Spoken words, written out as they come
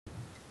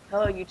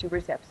Hello,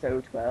 YouTubers,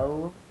 episode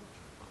 12.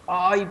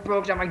 Oh, you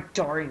broke down my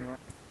door.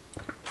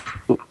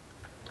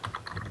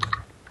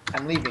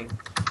 I'm leaving.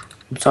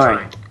 I'm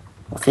sorry.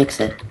 I'll fix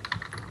it.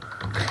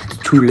 It's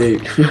too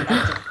late.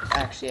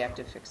 I have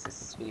to fix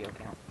this video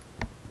count.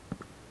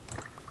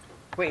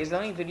 Wait, is it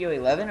only video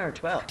 11 or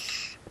 12?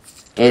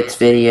 It's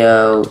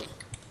video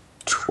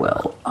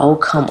 12. Oh,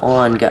 come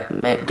on,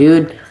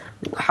 dude.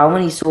 How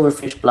many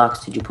silverfish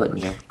blocks did you put in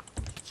here?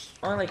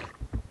 Only like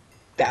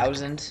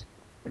thousands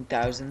and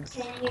thousands.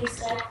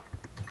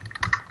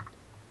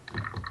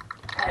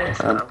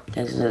 This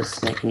is a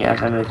snake in your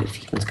FM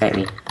if you can Skype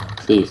me.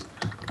 Please.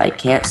 I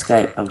can't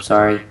Skype, I'm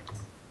sorry.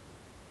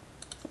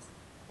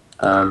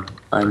 I'm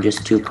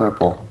just too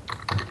purple.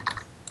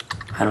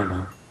 I don't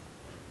know.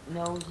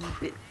 No,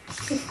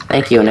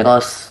 Thank you,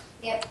 Nicholas.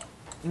 Yep.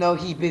 No,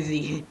 he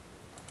busy.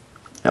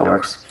 That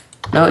works.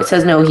 No, it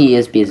says no, he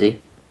is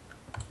busy.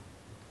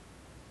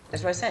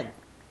 That's what I said.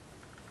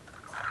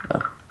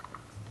 Oh.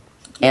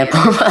 And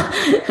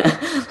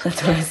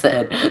that's what I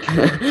said.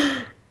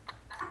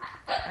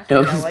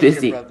 No, he's like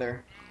busy. Your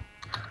brother.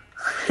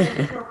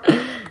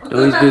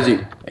 No, he's busy.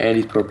 And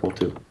he's purple,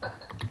 too.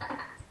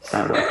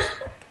 That works.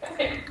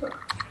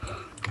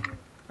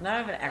 Now I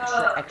have an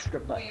extra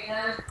butt. You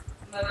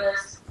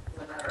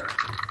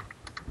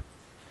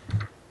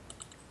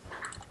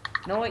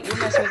know what? You're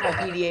messing with my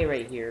PDA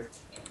right here.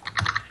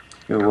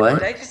 Your what?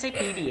 Did I just say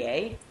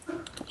PDA?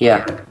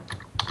 Yeah.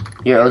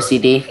 Your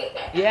OCD?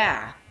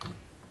 Yeah.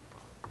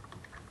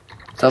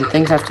 Some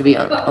things have to be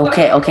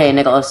okay,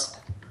 Nicholas.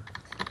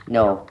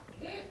 No.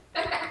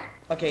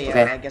 Okay, yeah,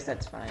 Okay. I guess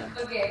that's fine.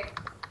 Okay.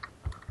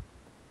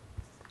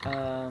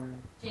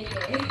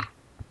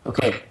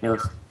 Okay,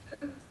 Nicholas.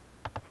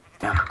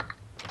 Down.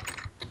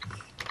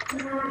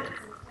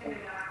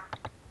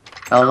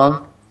 How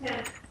long?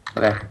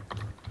 Okay.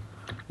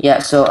 Yeah,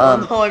 so,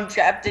 Oh, I'm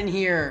trapped in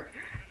here.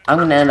 I'm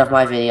gonna end off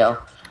my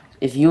video.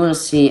 If you want to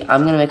see,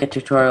 I'm gonna make a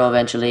tutorial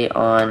eventually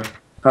on,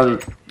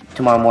 probably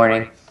tomorrow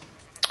morning,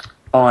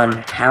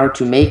 on how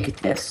to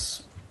make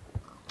this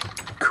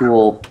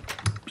cool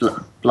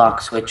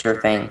block switcher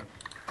thing.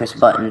 Press a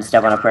button,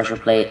 step on a pressure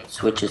plate,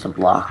 switches a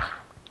block.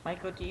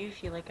 Michael, do you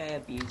feel like I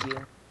abuse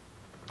you?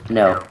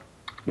 No,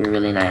 you're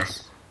really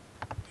nice.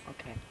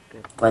 Okay,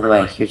 good. By the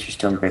way, here's your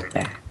stone brick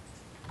back.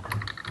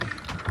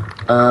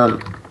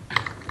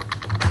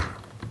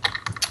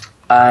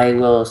 I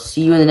will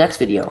see you in the next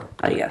video,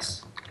 I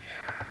guess.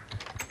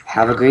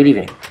 Have a great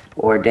evening,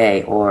 or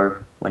day,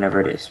 or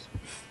whenever it is.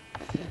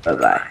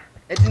 Bye-bye.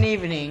 It's an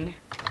evening.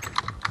 I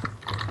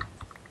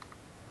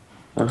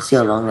want to see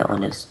how long that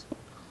one is.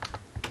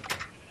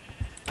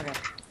 Okay.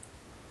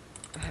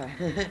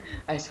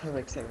 I just have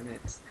like 7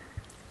 minutes.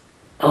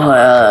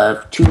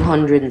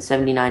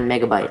 279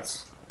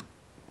 megabytes.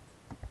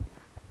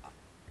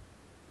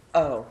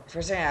 Oh, for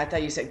a second I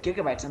thought you said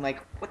gigabytes. I'm like,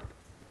 what?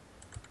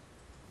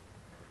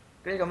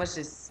 Like almost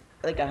is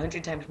like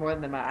 100 times more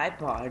than my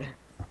iPod.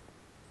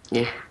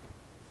 Yeah.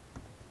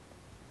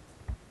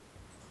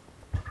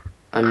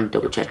 I'm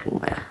double checking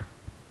my.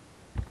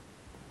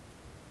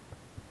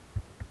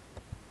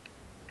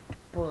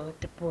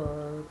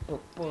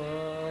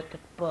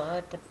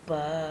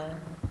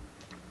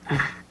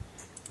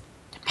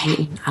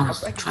 Painting. I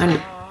was trying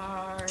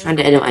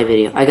to edit my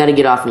video. I gotta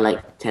get off in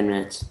like 10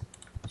 minutes.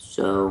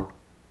 So.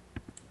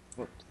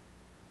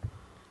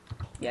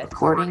 Yes.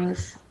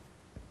 Recordings.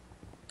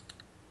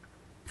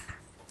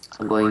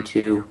 I'm going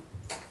to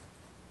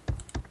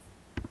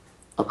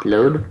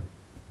upload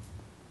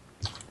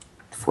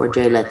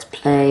 4J Let's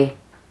Play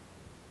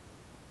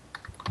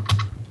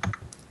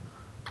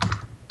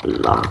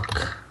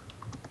block.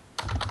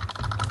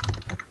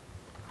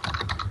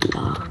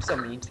 I'm so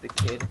mean to the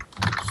kid.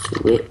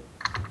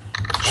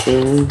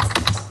 Switching.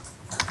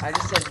 I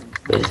just said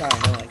sorry,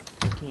 no, like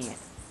I can't.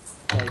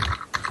 Like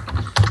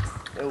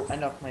it'll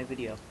end off my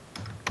video.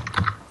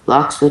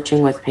 Block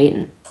switching with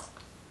Peyton.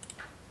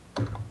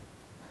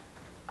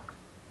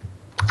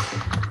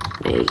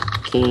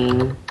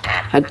 Making.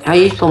 How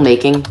you spell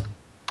making?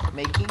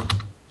 Making?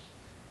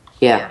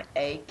 Yeah.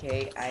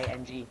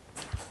 M-A-K-I-N-G.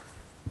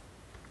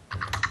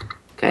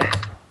 Okay.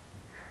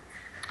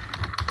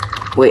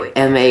 Wait,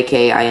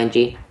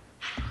 M-A-K-I-N-G?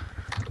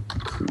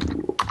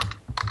 Cool.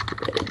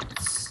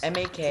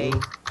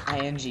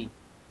 M-A-K-I-N-G.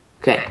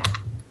 Okay.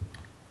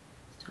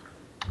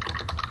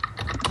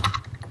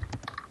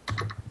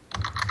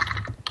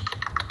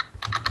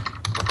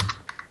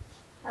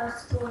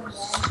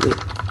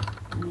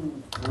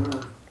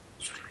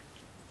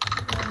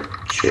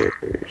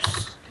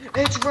 Cheers.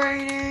 It's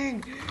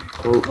raining!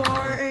 Oh,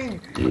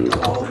 Farting! you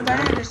The old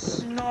man is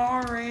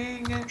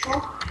snoring!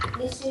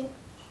 Listen,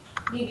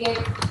 you get,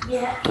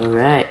 yeah.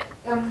 Alright.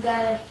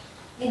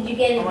 Did you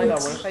get it? Oh my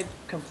god, what if I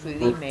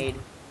completely made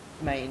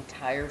my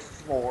entire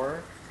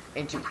floor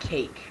into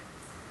cake?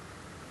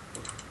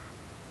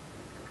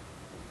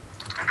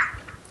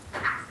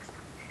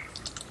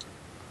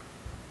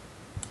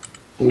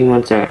 Give me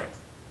one second.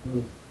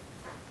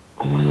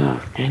 Oh my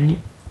god, dang it.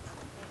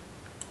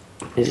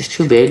 Is this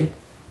too big?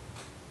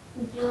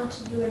 Do you want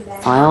to do it now?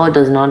 File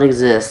does not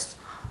exist.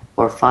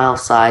 or file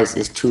size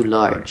is too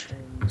large.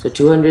 So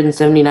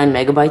 279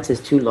 megabytes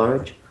is too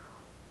large?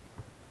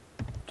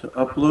 To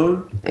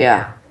upload?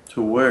 Yeah,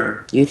 To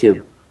where?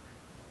 YouTube.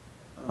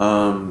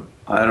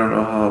 I don't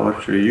know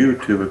what's your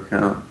YouTube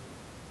account.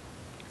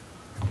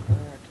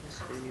 This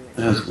video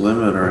It has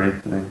limit or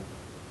anything.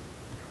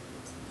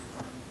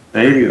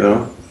 Maybe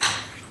though.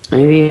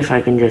 Maybe if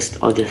I can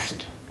I'll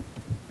just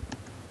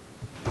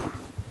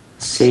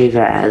save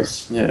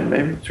as. Yeah,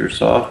 maybe it's your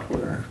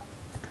software.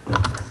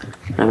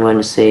 I'm going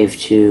to save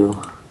to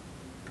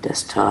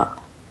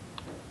desktop.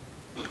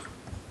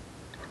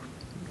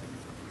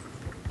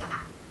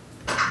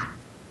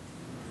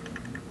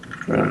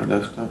 Try on the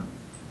desktop.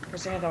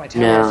 First thing I thought my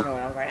timer was No. going,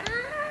 I was like,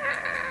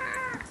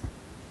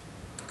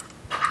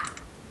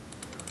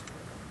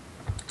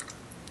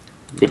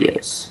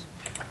 Videos.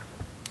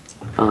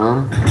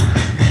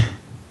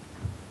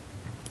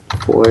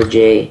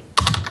 4J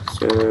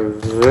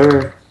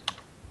server.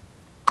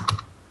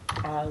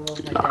 I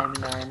love my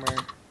diamond armor.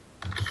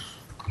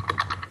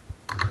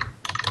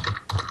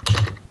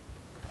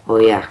 Oh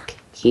yeah,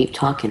 keep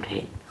talking,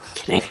 Peyton.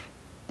 Kidding.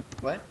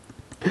 What?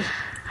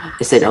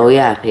 I said, oh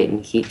yeah,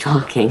 Peyton, keep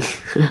talking.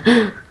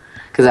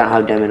 Because I don't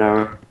have diamond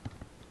armor.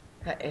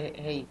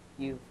 Hey,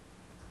 you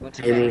want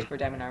some Hey, damage me. for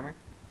diamond armor?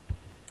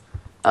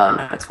 Oh,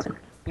 no, it's fine.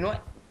 You know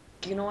what?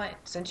 You know what?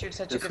 Since you're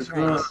such a If good it's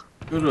friend, not,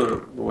 go to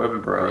the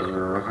web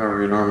browser or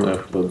however you normally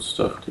upload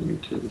stuff to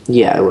YouTube.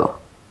 Yeah, I will.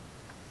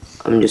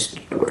 I'm just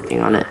working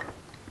on it.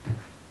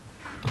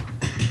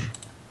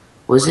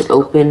 Was it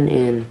open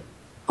in...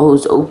 Oh, it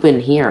was open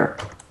here.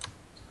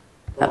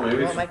 Oh, maybe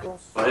You know it's what, Michael?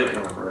 fighting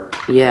over it.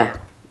 Yeah.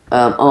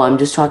 I'm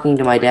just talking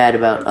to my dad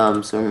about,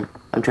 I'm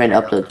trying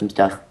to upload some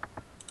stuff.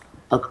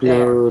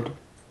 Upload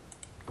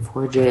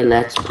 4J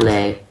Let's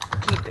Play.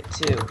 Keep it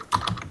too.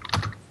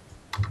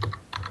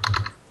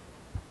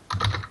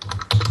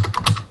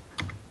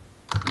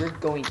 You're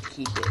going to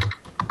keep it.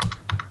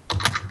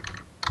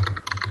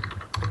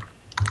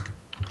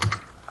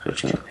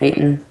 Searching with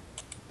Peyton.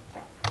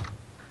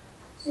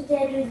 So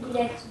Dad, would you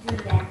like to do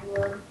that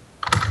one?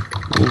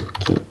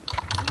 Okay.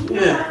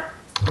 Yeah.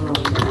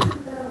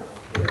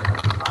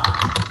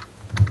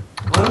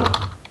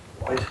 Well,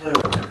 I tell you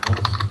what,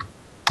 Nicholas.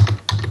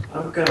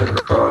 I'm gonna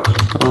garage.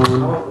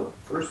 Oh,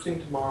 first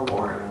thing tomorrow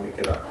morning when we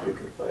get up, we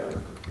can play on the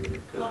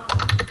computer. Cause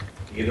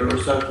either of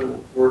us have to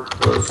work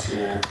for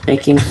school.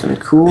 Making some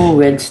cool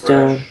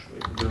redstone Fresh, we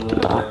can do a little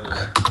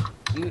block.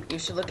 You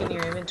should look in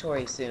your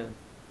inventory soon.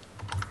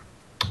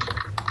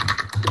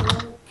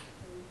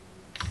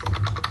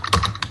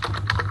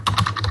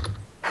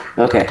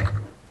 Okay.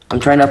 I'm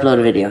trying to upload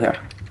a video here.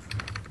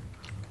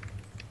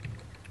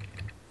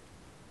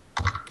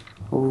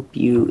 Hope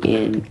you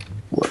in...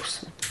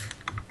 Whoops.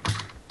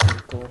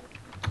 Go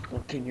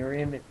look in your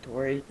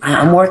inventory.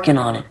 I'm working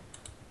on it.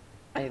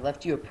 I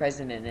left you a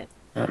present in it.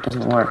 No, it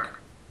doesn't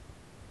work.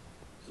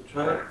 So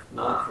try it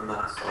not from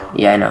that side.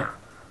 Yeah, I know.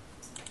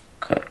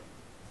 Okay.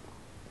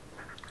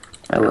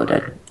 I will,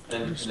 Dad.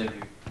 And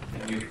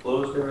have you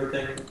closed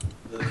everything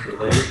that's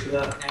related to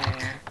that?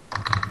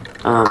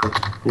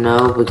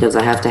 No, because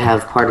I have to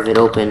have part of it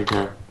open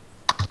to...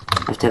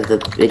 I have to have the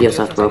video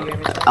stuff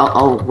broken.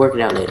 I'll work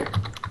it out later.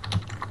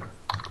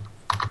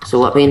 So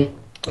what, Bean?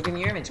 Look in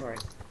your inventory.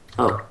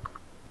 Oh.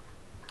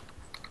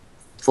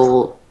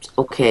 Full...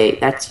 Okay,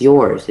 that's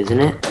yours, isn't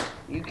it?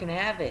 You can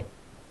have it.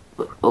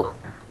 Oh.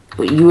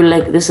 But you were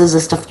like... This is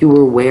the stuff you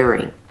were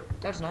wearing.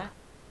 No, it's not.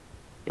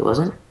 It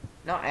wasn't?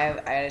 No, I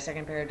had a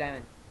second pair of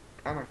diamond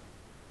armor.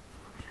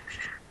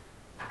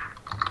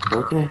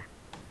 Okay.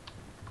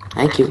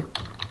 Thank you.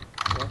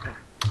 Okay.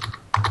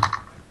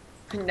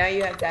 Now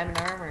you have diamond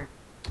armor.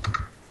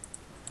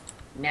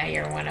 Now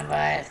you're one of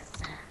us.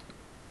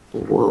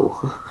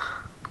 Whoa.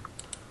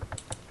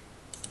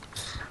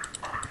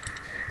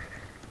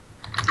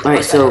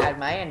 Alright, so... I had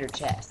my ender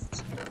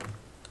chest.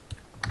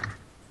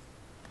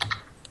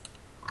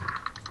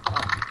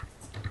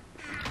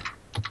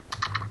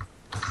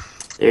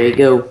 There you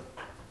go.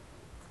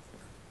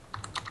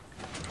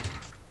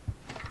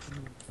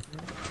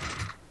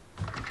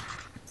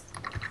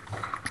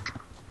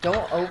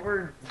 Don't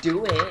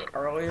overdo it,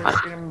 or you're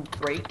just gonna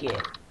break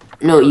it.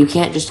 No, you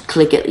can't just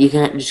click it. You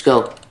can't just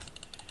go...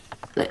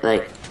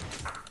 Like...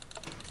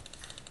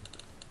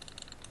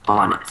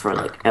 on it for,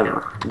 like,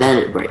 ever. Then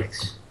it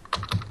breaks.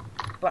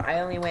 But I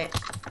only went.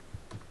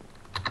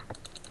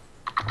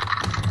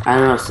 I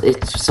don't know.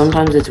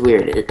 Sometimes it's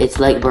weird. It's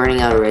like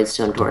burning out a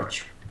redstone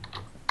torch.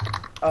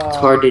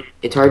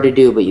 It's hard to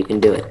do, but you can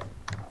do it.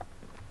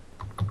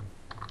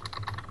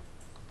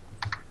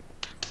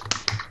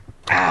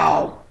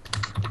 Ow!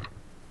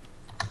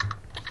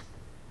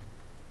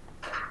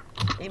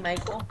 Hey,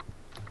 Michael.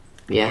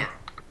 Yeah.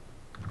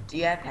 Do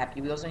you have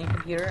Happy Wheels on your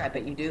computer? I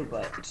bet you do,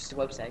 but it's just a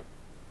website.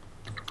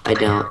 I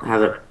don't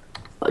have it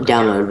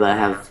downloaded, but I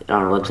have it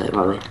on a website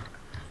probably.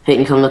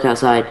 Peyton, come look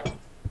outside.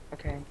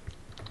 Okay.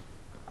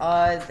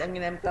 I'm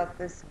gonna end up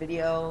this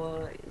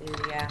video.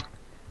 Yeah.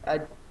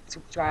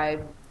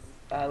 Subscribe.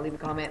 Leave a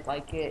comment.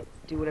 Like it.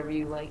 Do whatever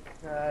you like.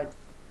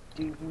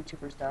 Do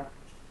YouTuber stuff.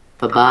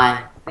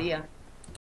 Bye-bye. See ya.